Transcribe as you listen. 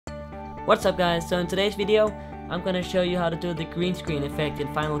What's up guys, so in today's video I'm going to show you how to do the green screen effect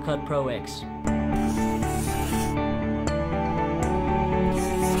in Final Cut Pro X.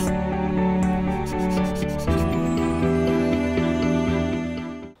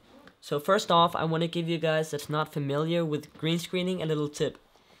 So first off, I want to give you guys that's not familiar with green screening a little tip.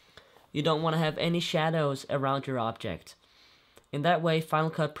 You don't want to have any shadows around your object. In that way, Final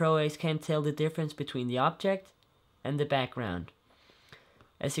Cut Pro X can't tell the difference between the object and the background.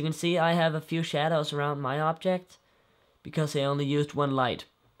 As you can see, I have a few shadows around my object because I only used one light.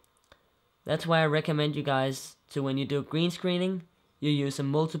 That's why I recommend you guys to, when you do green screening, you use a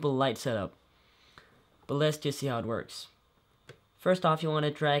multiple light setup. But let's just see how it works. First off, you want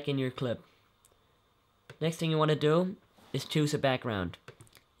to drag in your clip. Next thing you want to do is choose a background.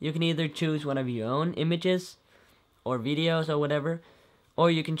 You can either choose one of your own images or videos or whatever, or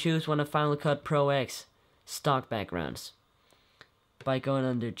you can choose one of Final Cut Pro X stock backgrounds by going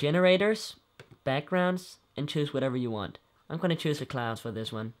under generators, backgrounds, and choose whatever you want. I'm going to choose a cloud for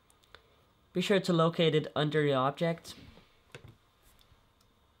this one. Be sure to locate it under your object,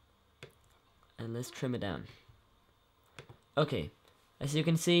 and let's trim it down. Okay, as you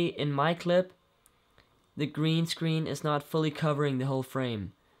can see in my clip, the green screen is not fully covering the whole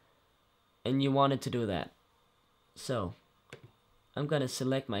frame, and you want it to do that. So I'm gonna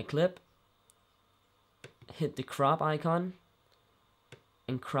select my clip, hit the crop icon,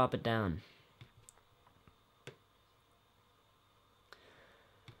 and crop it down.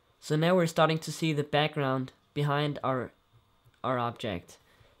 So now we're starting to see the background behind our object,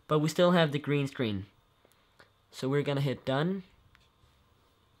 but we still have the green screen. So we're gonna hit done,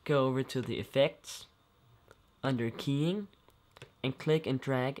 go over to the effects, under keying, and click and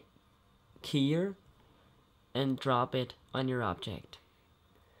drag keyer and drop it on your object.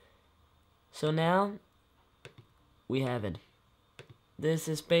 So now we have it. This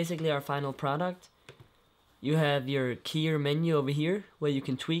is basically our final product. You have your keyer menu over here where you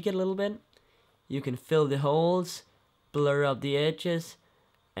can tweak it a little bit. You can fill the holes, blur up the edges,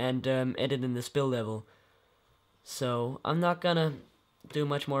 and edit in the spill level. So I'm not gonna do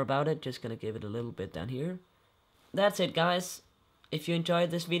much more about it, just gonna give it a little bit down here. That's it guys. If you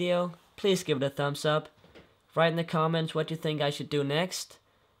enjoyed this video, please give it a thumbs up. Write in the comments what you think I should do next,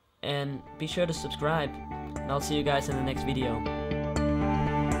 and be sure to subscribe. And I'll see you guys in the next video.